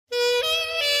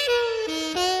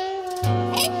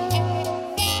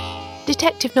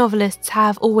Detective novelists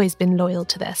have always been loyal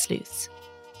to their sleuths.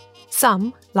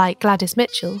 Some, like Gladys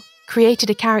Mitchell, created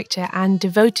a character and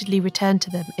devotedly returned to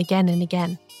them again and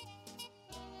again.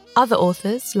 Other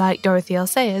authors, like Dorothy L.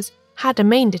 Sayers, had a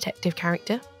main detective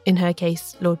character, in her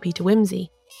case Lord Peter Wimsey,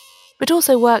 but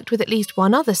also worked with at least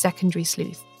one other secondary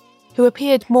sleuth, who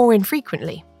appeared more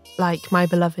infrequently, like my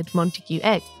beloved Montague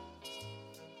Egg.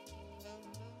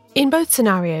 In both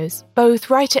scenarios, both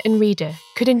writer and reader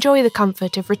could enjoy the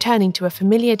comfort of returning to a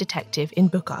familiar detective in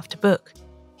book after book.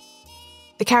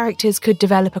 The characters could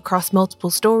develop across multiple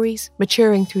stories,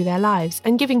 maturing through their lives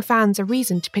and giving fans a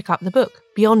reason to pick up the book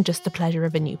beyond just the pleasure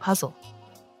of a new puzzle.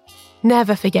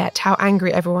 Never forget how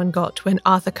angry everyone got when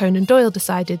Arthur Conan Doyle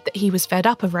decided that he was fed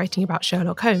up of writing about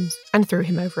Sherlock Holmes and threw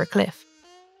him over a cliff.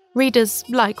 Readers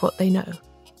like what they know.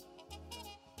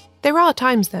 There are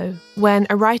times, though, when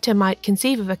a writer might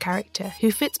conceive of a character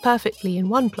who fits perfectly in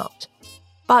one plot,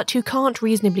 but who can't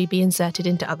reasonably be inserted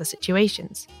into other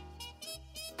situations.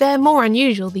 They're more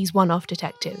unusual, these one-off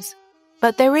detectives,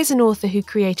 but there is an author who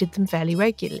created them fairly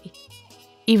regularly,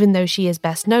 even though she is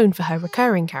best known for her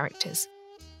recurring characters.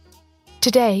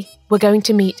 Today, we're going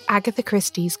to meet Agatha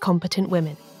Christie's competent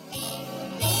women.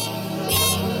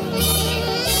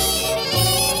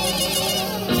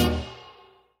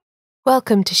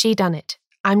 Welcome to She Done It.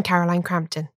 I'm Caroline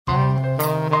Crampton.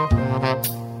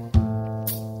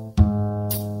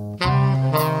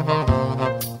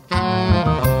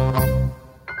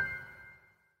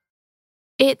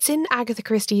 It's in Agatha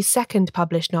Christie's second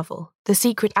published novel, The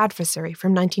Secret Adversary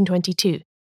from 1922,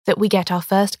 that we get our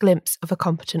first glimpse of a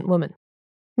competent woman.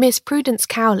 Miss Prudence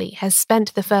Cowley has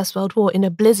spent the First World War in a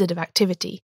blizzard of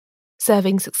activity,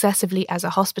 serving successively as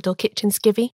a hospital kitchen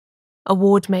skivvy, a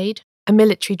ward maid, a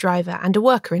military driver and a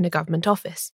worker in a government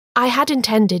office. I had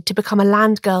intended to become a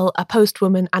land girl, a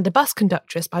postwoman and a bus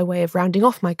conductress by way of rounding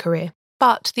off my career,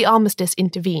 but the armistice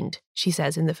intervened, she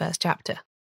says in the first chapter.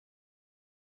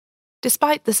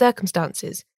 Despite the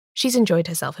circumstances, she's enjoyed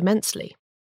herself immensely.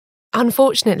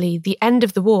 Unfortunately, the end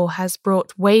of the war has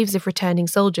brought waves of returning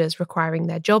soldiers requiring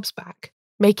their jobs back,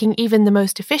 making even the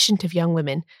most efficient of young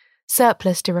women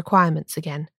surplus to requirements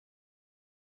again.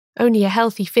 Only a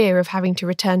healthy fear of having to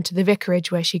return to the vicarage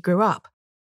where she grew up,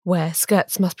 where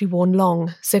skirts must be worn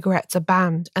long, cigarettes are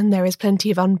banned, and there is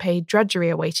plenty of unpaid drudgery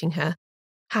awaiting her,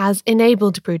 has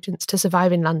enabled Prudence to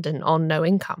survive in London on no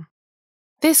income.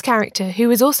 This character, who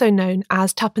is also known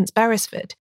as Tuppence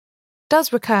Beresford,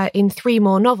 does recur in 3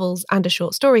 more novels and a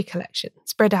short story collection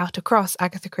spread out across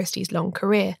Agatha Christie's long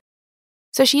career,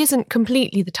 so she isn't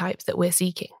completely the type that we're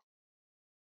seeking.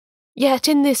 Yet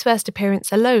in this first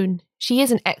appearance alone, she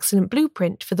is an excellent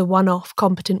blueprint for the one-off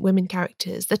competent women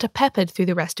characters that are peppered through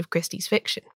the rest of Christie's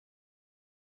fiction.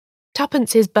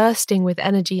 Tuppence is bursting with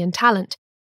energy and talent,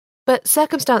 but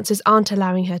circumstances aren't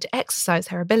allowing her to exercise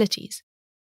her abilities.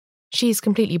 She's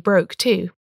completely broke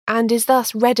too, and is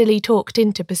thus readily talked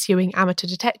into pursuing amateur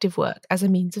detective work as a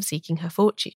means of seeking her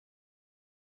fortune.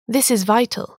 This is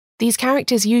vital. These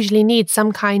characters usually need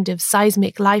some kind of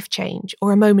seismic life change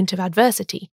or a moment of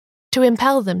adversity to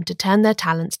impel them to turn their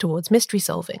talents towards mystery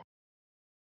solving.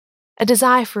 A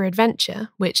desire for adventure,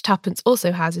 which Tuppence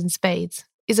also has in spades,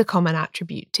 is a common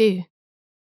attribute too.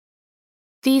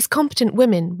 These competent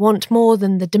women want more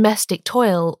than the domestic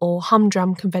toil or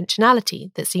humdrum conventionality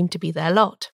that seem to be their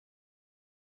lot.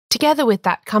 Together with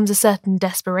that comes a certain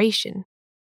desperation,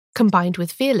 combined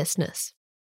with fearlessness.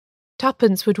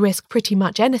 Tuppence would risk pretty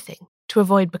much anything to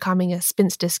avoid becoming a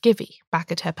spinster skivvy back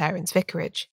at her parents'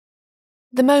 vicarage.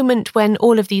 The moment when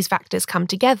all of these factors come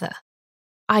together,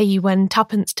 i.e. when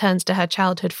Tuppence turns to her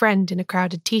childhood friend in a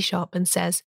crowded tea shop and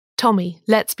says, "Tommy,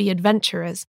 let's be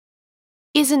adventurers,"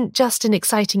 isn't just an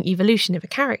exciting evolution of a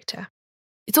character.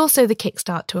 It's also the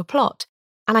kickstart to a plot,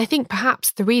 and I think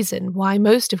perhaps the reason why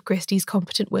most of Christie's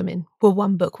competent women were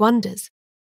one-book wonders.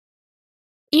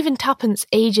 Even Tuppence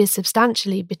ages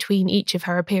substantially between each of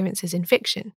her appearances in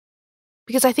fiction,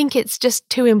 because I think it's just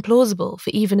too implausible for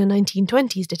even a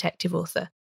 1920s detective author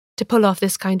to pull off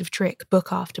this kind of trick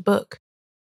book after book.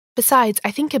 Besides,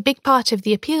 I think a big part of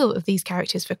the appeal of these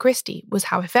characters for Christie was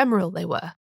how ephemeral they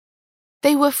were.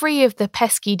 They were free of the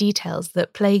pesky details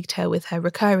that plagued her with her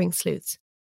recurring sleuths.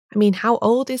 I mean, how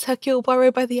old is Hercule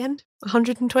Poirot by the end?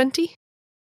 120?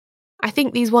 I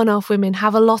think these one-off women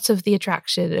have a lot of the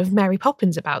attraction of Mary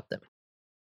Poppins about them.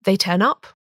 They turn up,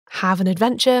 have an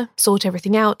adventure, sort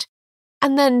everything out,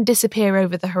 and then disappear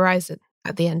over the horizon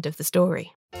at the end of the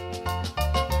story.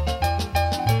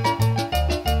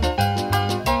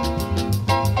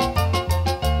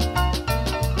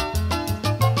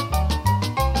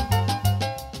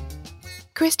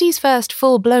 Christie's first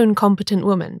full-blown competent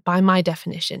woman, by my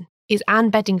definition, is Anne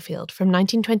Bedingfield from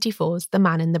 1924's The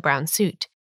Man in the Brown Suit.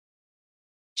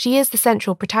 She is the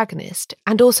central protagonist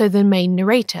and also the main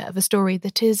narrator of a story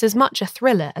that is as much a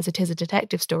thriller as it is a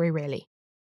detective story, really.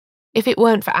 If it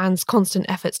weren't for Anne's constant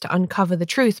efforts to uncover the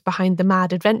truth behind the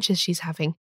mad adventures she's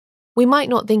having, we might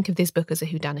not think of this book as a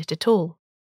whodunit at all.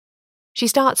 She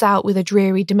starts out with a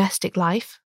dreary domestic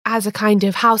life, as a kind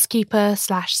of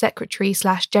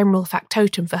housekeeper/secretary/general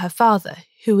factotum for her father,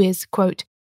 who is, quote,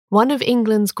 one of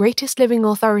England's greatest living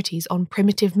authorities on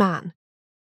primitive man.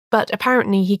 But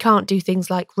apparently he can't do things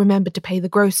like remember to pay the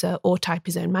grocer or type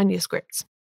his own manuscripts.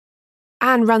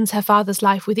 Anne runs her father's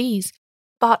life with ease,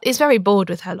 but is very bored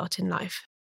with her lot in life.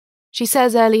 She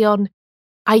says early on,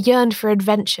 I yearned for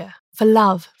adventure, for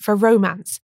love, for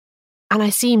romance, and I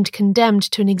seemed condemned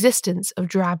to an existence of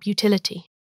drab utility.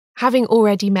 Having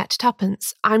already met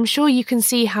Tuppence, I'm sure you can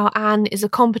see how Anne is a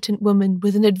competent woman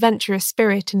with an adventurous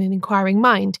spirit and an inquiring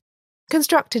mind,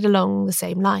 constructed along the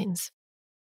same lines.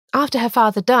 After her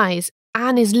father dies,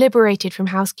 Anne is liberated from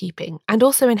housekeeping and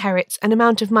also inherits an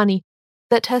amount of money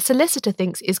that her solicitor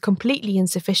thinks is completely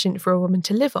insufficient for a woman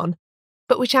to live on,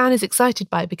 but which Anne is excited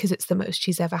by because it's the most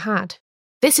she's ever had.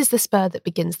 This is the spur that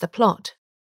begins the plot.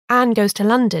 Anne goes to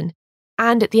London,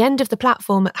 and at the end of the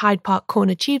platform at Hyde Park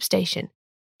Corner tube station,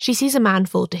 she sees a man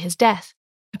fall to his death,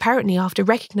 apparently after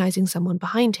recognising someone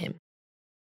behind him.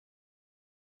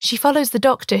 She follows the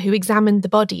doctor who examined the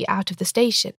body out of the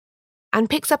station and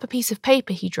picks up a piece of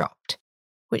paper he dropped,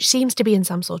 which seems to be in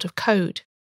some sort of code.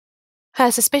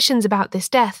 Her suspicions about this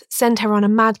death send her on a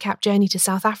madcap journey to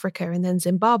South Africa and then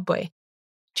Zimbabwe,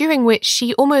 during which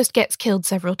she almost gets killed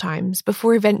several times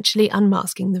before eventually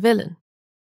unmasking the villain.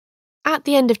 At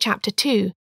the end of chapter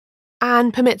 2,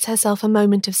 Anne permits herself a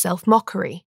moment of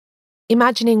self-mockery,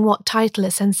 imagining what title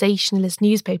a sensationalist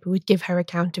newspaper would give her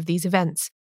account of these events.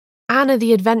 Anna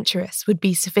the Adventuress would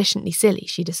be sufficiently silly,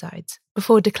 she decides,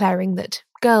 before declaring that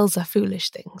girls are foolish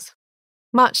things.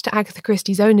 Much to Agatha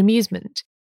Christie's own amusement,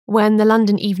 when the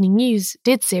London Evening News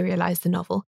did serialise the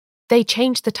novel, they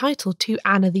changed the title to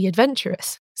Anna the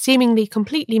Adventuress, seemingly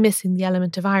completely missing the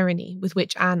element of irony with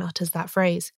which Anne utters that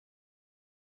phrase.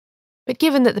 But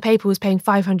given that the paper was paying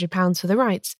 £500 for the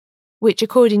rights, which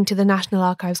according to the National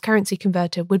Archives currency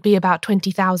converter would be about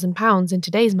 £20,000 in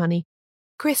today's money,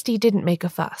 Christie didn't make a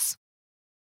fuss.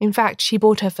 In fact, she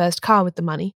bought her first car with the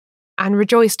money and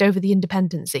rejoiced over the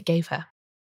independence it gave her.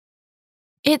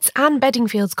 It's Anne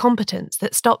Bedingfield's competence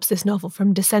that stops this novel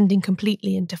from descending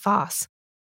completely into farce.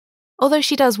 Although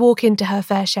she does walk into her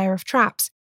fair share of traps,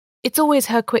 it's always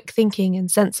her quick thinking and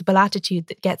sensible attitude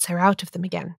that gets her out of them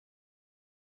again.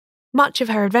 Much of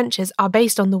her adventures are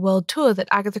based on the world tour that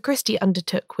Agatha Christie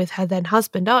undertook with her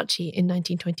then-husband Archie in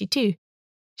 1922.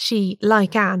 She,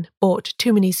 like Anne, bought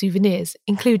too many souvenirs,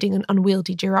 including an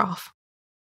unwieldy giraffe.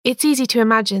 It's easy to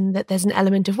imagine that there's an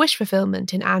element of wish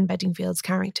fulfillment in Anne Bedingfield's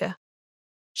character.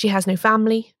 She has no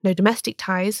family, no domestic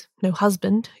ties, no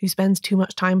husband who spends too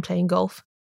much time playing golf.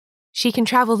 She can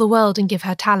travel the world and give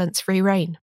her talents free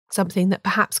rein, something that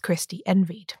perhaps Christie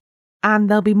envied. And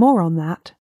there'll be more on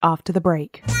that after the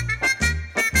break.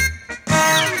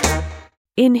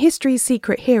 In History's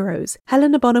Secret Heroes,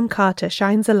 Helena Bonham Carter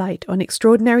shines a light on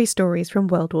extraordinary stories from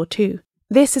World War II.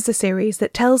 This is a series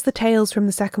that tells the tales from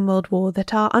the Second World War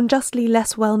that are unjustly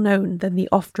less well known than the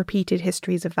oft-repeated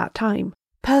histories of that time.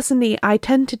 Personally, I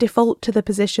tend to default to the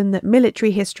position that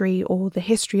military history, or the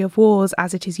history of wars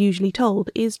as it is usually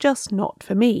told, is just not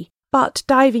for me. But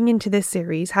diving into this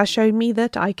series has shown me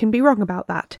that I can be wrong about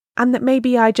that, and that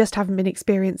maybe I just haven't been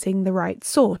experiencing the right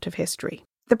sort of history.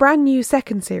 The brand new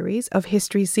second series of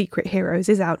History's Secret Heroes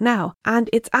is out now, and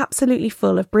it's absolutely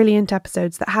full of brilliant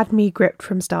episodes that had me gripped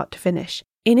from start to finish.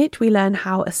 In it, we learn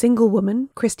how a single woman,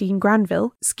 Christine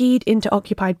Granville, skied into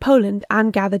occupied Poland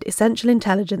and gathered essential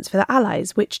intelligence for the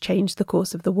Allies, which changed the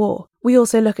course of the war. We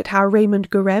also look at how Raymond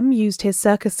Gurem used his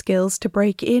circus skills to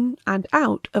break in and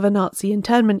out of a Nazi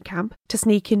internment camp to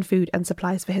sneak in food and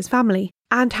supplies for his family,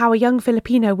 and how a young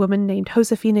Filipino woman named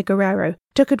Josefina Guerrero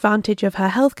took advantage of her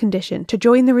health condition to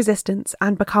join the resistance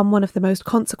and become one of the most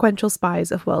consequential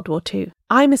spies of World War II.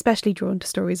 I'm especially drawn to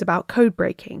stories about code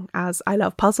breaking, as I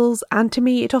love puzzles, and to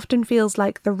me it often feels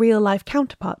like the real-life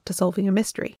counterpart to solving a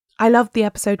mystery. I loved the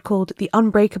episode called The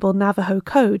Unbreakable Navajo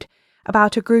Code,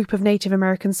 about a group of Native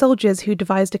American soldiers who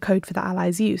devised a code for the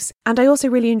Allies' use, and I also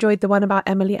really enjoyed the one about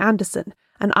Emily Anderson,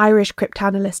 an Irish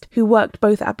cryptanalyst who worked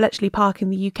both at Bletchley Park in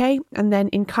the UK and then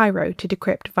in Cairo to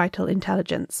decrypt vital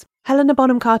intelligence. Helena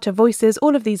Bonham Carter voices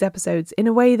all of these episodes in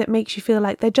a way that makes you feel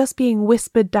like they're just being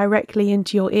whispered directly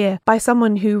into your ear by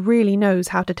someone who really knows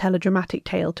how to tell a dramatic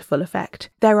tale to full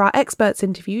effect. There are experts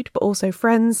interviewed, but also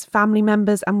friends, family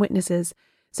members and witnesses,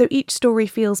 so each story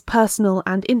feels personal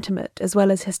and intimate as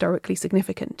well as historically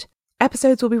significant.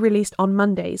 Episodes will be released on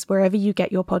Mondays wherever you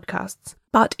get your podcasts.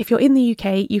 But if you're in the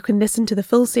UK, you can listen to the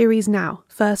full series now,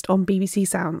 first on BBC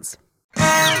Sounds.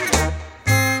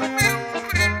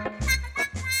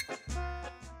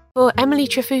 For Emily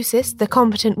Trefusis, the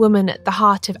competent woman at the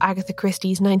heart of Agatha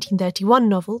Christie's 1931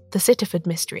 novel, The Sitterford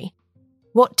Mystery,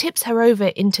 what tips her over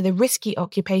into the risky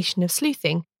occupation of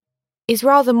sleuthing is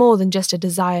rather more than just a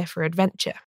desire for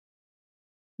adventure.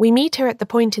 We meet her at the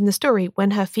point in the story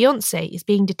when her fiancé is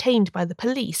being detained by the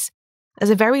police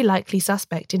as a very likely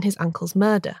suspect in his uncle's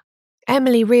murder.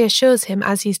 Emily reassures him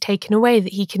as he's taken away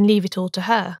that he can leave it all to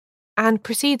her, and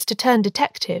proceeds to turn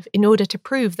detective in order to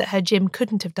prove that her Jim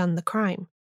couldn't have done the crime.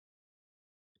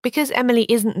 Because Emily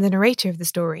isn't the narrator of the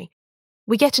story,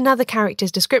 we get another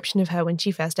character's description of her when she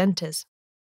first enters.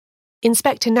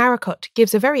 Inspector Narracott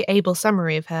gives a very able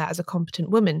summary of her as a competent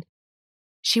woman.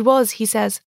 She was, he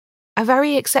says, a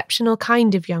very exceptional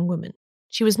kind of young woman.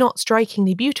 She was not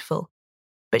strikingly beautiful,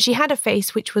 but she had a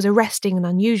face which was arresting and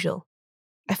unusual,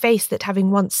 a face that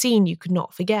having once seen you could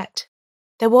not forget.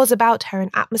 There was about her an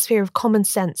atmosphere of common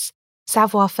sense,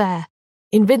 savoir-faire,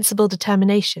 invincible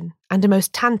determination, and a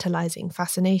most tantalising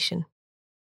fascination.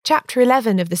 Chapter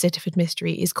 11 of The Sitterford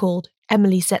Mystery is called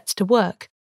Emily Sets to Work,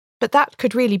 but that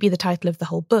could really be the title of the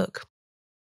whole book.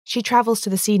 She travels to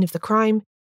the scene of the crime,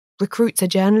 recruits a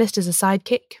journalist as a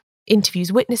sidekick,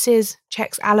 interviews witnesses,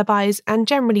 checks alibis, and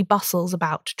generally bustles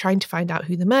about trying to find out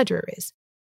who the murderer is,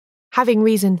 having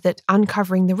reasoned that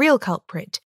uncovering the real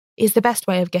culprit is the best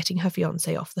way of getting her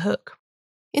fiancé off the hook.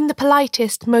 In the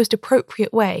politest, most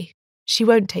appropriate way, she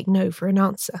won't take no for an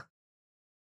answer.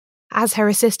 As her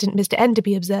assistant Mr.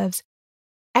 Enderby observes,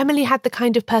 Emily had the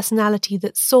kind of personality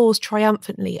that soars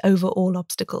triumphantly over all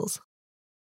obstacles.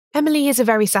 Emily is a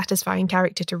very satisfying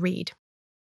character to read.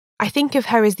 I think of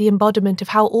her as the embodiment of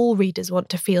how all readers want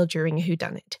to feel during a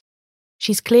whodunit.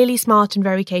 She's clearly smart and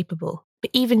very capable,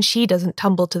 but even she doesn't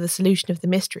tumble to the solution of the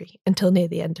mystery until near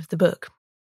the end of the book.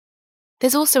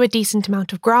 There's also a decent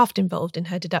amount of graft involved in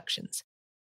her deductions.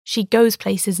 She goes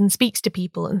places and speaks to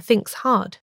people and thinks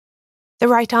hard. The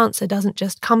right answer doesn't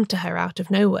just come to her out of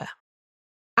nowhere.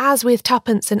 As with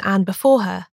Tuppence and Anne before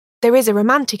her, there is a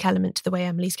romantic element to the way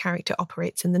Emily's character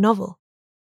operates in the novel.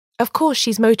 Of course,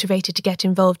 she's motivated to get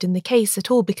involved in the case at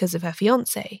all because of her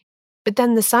fiancé, but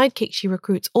then the sidekick she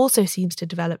recruits also seems to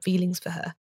develop feelings for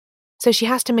her, so she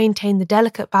has to maintain the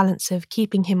delicate balance of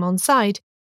keeping him on side,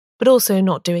 but also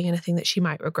not doing anything that she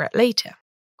might regret later,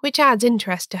 which adds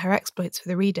interest to her exploits for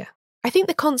the reader. I think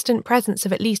the constant presence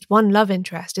of at least one love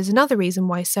interest is another reason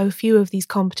why so few of these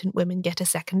competent women get a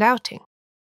second outing.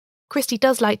 Christie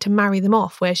does like to marry them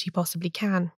off where she possibly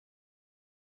can.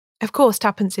 Of course,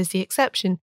 Tuppence is the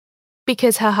exception,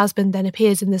 because her husband then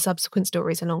appears in the subsequent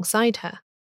stories alongside her.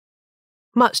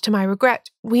 Much to my regret,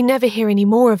 we never hear any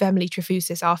more of Emily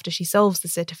Trefusis after she solves the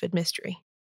Sitterford mystery.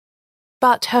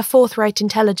 But her forthright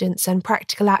intelligence and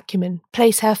practical acumen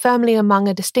place her firmly among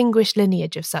a distinguished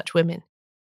lineage of such women,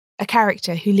 a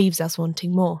character who leaves us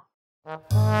wanting more.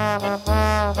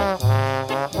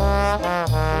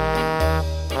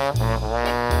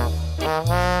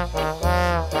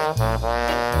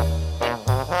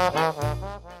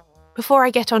 Before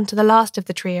I get on to the last of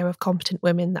the trio of competent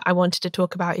women that I wanted to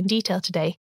talk about in detail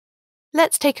today,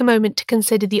 let's take a moment to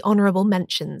consider the honourable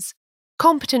mentions.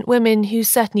 Competent women who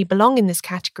certainly belong in this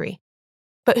category,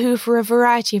 but who for a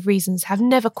variety of reasons have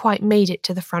never quite made it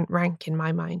to the front rank in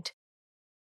my mind.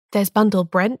 There's Bundle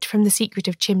Brent from The Secret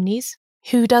of Chimneys,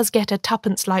 who does get a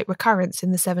Tuppence-like recurrence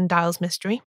in the Seven Dials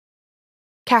mystery.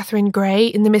 Catherine Gray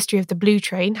in The Mystery of the Blue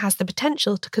Train has the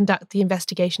potential to conduct the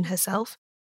investigation herself,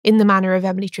 in the manner of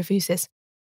Emily Trefusis,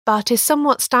 but is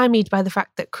somewhat stymied by the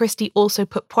fact that Christie also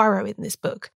put Poirot in this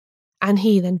book, and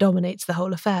he then dominates the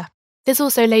whole affair. There's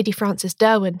also Lady Frances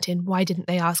Derwent in Why Didn't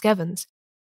They Ask Evans,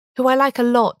 who I like a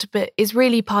lot but is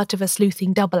really part of a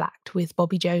sleuthing double act with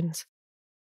Bobby Jones.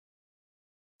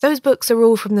 Those books are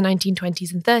all from the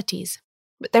 1920s and 30s,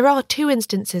 but there are two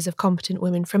instances of competent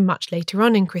women from much later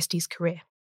on in Christie's career.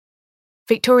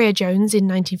 Victoria Jones in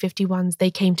 1951's They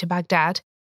Came to Baghdad,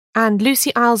 and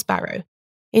Lucy Islesbarrow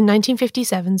in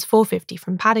 1957's 450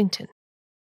 from Paddington.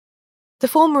 The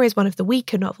former is one of the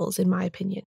weaker novels, in my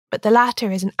opinion, but the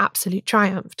latter is an absolute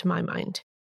triumph to my mind.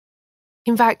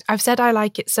 In fact, I've said I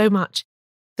like it so much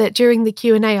that during the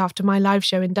Q&A after my live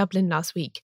show in Dublin last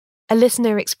week, a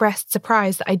listener expressed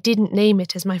surprise that I didn't name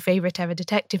it as my favourite ever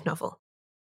detective novel.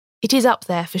 It is up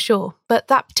there for sure, but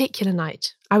that particular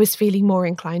night, I was feeling more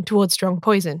inclined towards Strong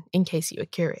Poison, in case you were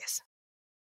curious.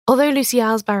 Although Lucy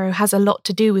Islesbarrow has a lot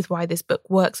to do with why this book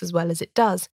works as well as it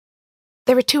does,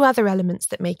 There are two other elements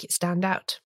that make it stand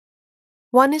out.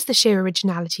 One is the sheer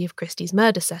originality of Christie's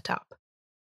murder setup.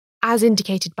 As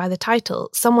indicated by the title,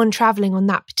 someone travelling on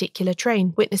that particular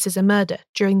train witnesses a murder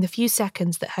during the few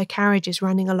seconds that her carriage is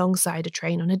running alongside a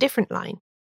train on a different line,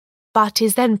 but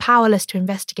is then powerless to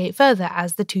investigate further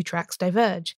as the two tracks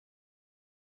diverge.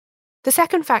 The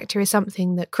second factor is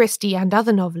something that Christie and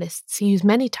other novelists use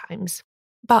many times,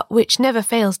 but which never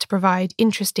fails to provide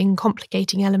interesting,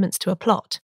 complicating elements to a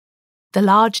plot: the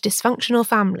large dysfunctional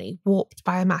family warped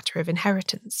by a matter of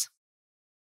inheritance.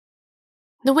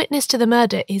 The witness to the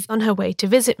murder is on her way to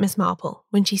visit Miss Marple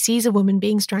when she sees a woman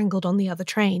being strangled on the other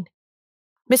train.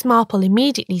 Miss Marple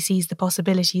immediately sees the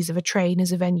possibilities of a train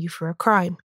as a venue for a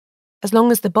crime, as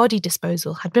long as the body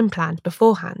disposal had been planned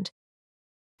beforehand.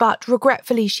 But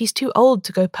regretfully, she's too old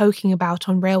to go poking about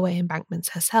on railway embankments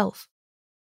herself.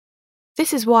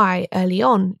 This is why, early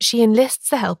on, she enlists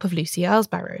the help of Lucy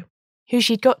Aylesbury, who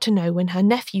she'd got to know when her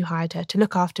nephew hired her to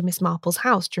look after Miss Marple's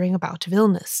house during a bout of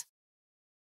illness.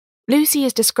 Lucy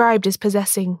is described as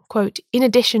possessing, quote, in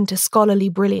addition to scholarly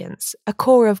brilliance, a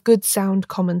core of good sound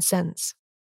common sense.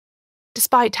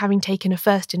 Despite having taken a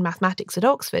first in mathematics at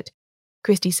Oxford,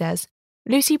 Christie says,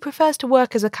 Lucy prefers to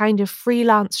work as a kind of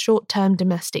freelance short-term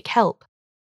domestic help,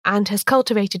 and has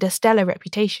cultivated a stellar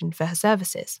reputation for her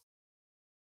services.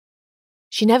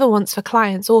 She never wants for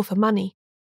clients or for money,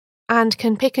 and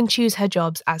can pick and choose her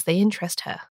jobs as they interest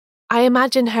her. I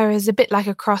imagine her as a bit like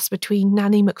a cross between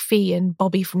Nanny McPhee and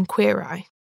Bobby from Queer Eye.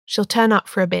 She'll turn up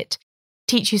for a bit,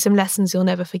 teach you some lessons you'll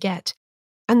never forget,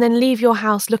 and then leave your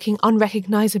house looking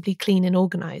unrecognisably clean and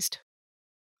organised.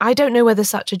 I don't know whether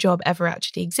such a job ever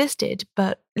actually existed,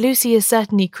 but Lucy is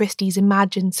certainly Christie's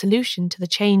imagined solution to the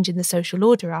change in the social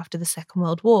order after the Second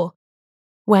World War.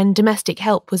 When domestic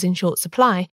help was in short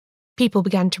supply, people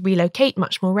began to relocate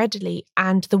much more readily,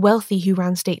 and the wealthy who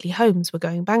ran stately homes were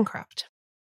going bankrupt.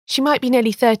 She might be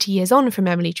nearly 30 years on from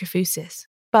Emily Trefusis,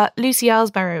 but Lucy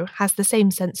Aylesbury has the same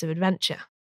sense of adventure.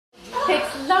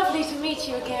 It's lovely to meet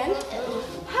you again.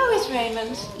 How is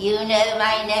Raymond? You know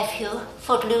my nephew,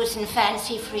 footloose and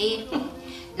fancy-free.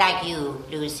 Like you,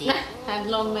 Lucy. And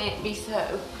long may it be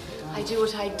so. I do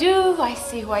what I do, I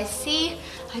see who I see,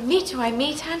 I meet who I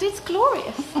meet, and it's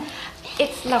glorious.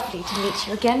 It's lovely to meet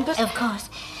you again, but... Of course.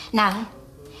 Now,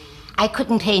 I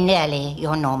couldn't pay nearly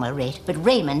your normal rate, but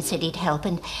Raymond said he'd help,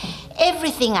 and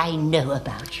everything I know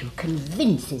about you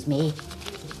convinces me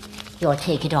you'll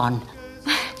take it on.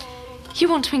 You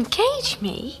want to engage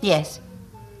me? Yes.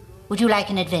 Would you like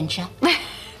an adventure?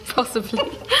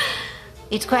 Possibly.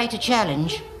 It's quite a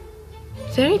challenge.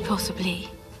 Very possibly.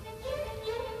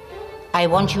 I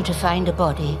want you to find a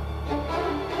body.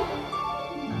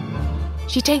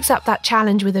 She takes up that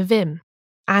challenge with a vim,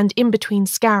 and in between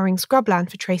scouring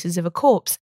scrubland for traces of a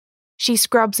corpse, she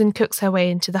scrubs and cooks her way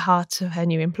into the heart of her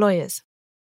new employers.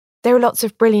 There are lots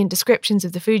of brilliant descriptions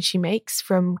of the food she makes,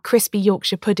 from crispy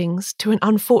Yorkshire puddings to an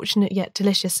unfortunate yet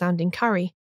delicious-sounding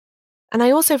curry. And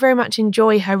I also very much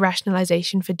enjoy her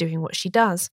rationalisation for doing what she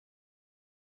does.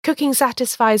 Cooking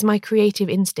satisfies my creative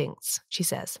instincts, she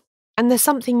says, and there's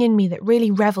something in me that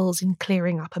really revels in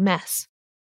clearing up a mess.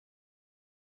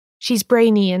 She's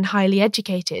brainy and highly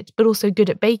educated, but also good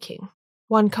at baking.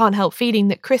 One can't help feeling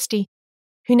that Christie,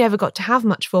 who never got to have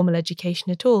much formal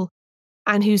education at all,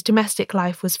 and whose domestic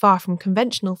life was far from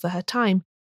conventional for her time,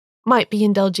 might be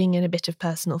indulging in a bit of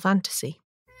personal fantasy.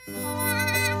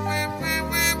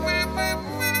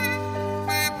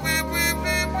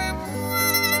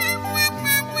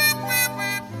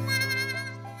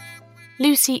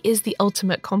 Lucy is the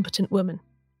ultimate competent woman.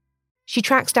 She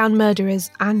tracks down murderers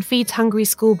and feeds hungry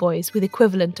schoolboys with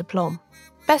equivalent aplomb.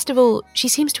 Best of all, she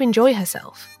seems to enjoy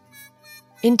herself.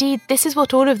 Indeed, this is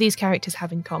what all of these characters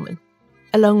have in common,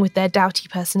 along with their doughty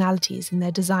personalities and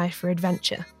their desire for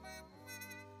adventure.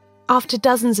 After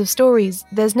dozens of stories,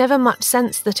 there's never much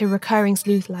sense that a recurring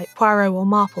sleuth like Poirot or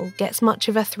Marple gets much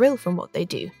of a thrill from what they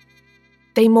do.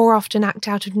 They more often act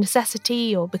out of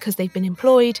necessity, or because they've been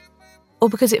employed, or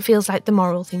because it feels like the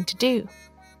moral thing to do.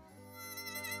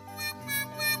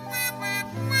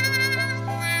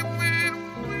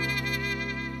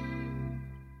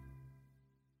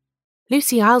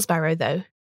 Lucy Aylesbury, though,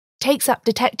 takes up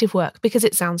detective work because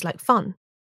it sounds like fun,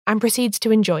 and proceeds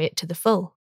to enjoy it to the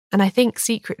full. And I think,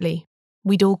 secretly,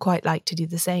 we'd all quite like to do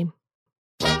the same.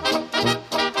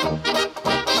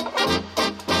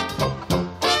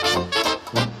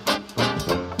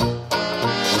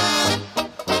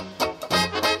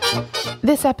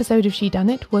 This episode of She Done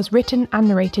It was written and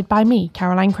narrated by me,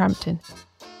 Caroline Crampton.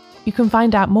 You can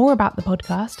find out more about the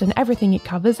podcast and everything it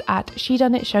covers at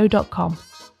shedoneitshow.com,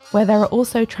 where there are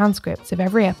also transcripts of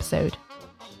every episode.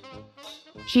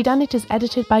 She Done It is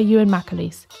edited by Ewan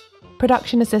McAleese.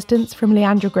 Production assistance from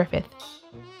Leandra Griffith.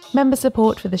 Member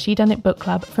support for the She Done It book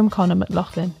club from Connor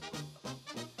McLaughlin.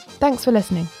 Thanks for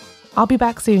listening. I'll be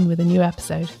back soon with a new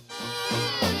episode.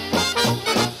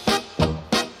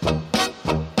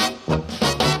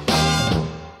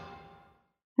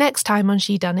 Next time on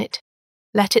She Done It,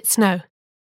 let it snow.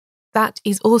 That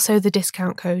is also the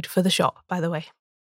discount code for the shop, by the way.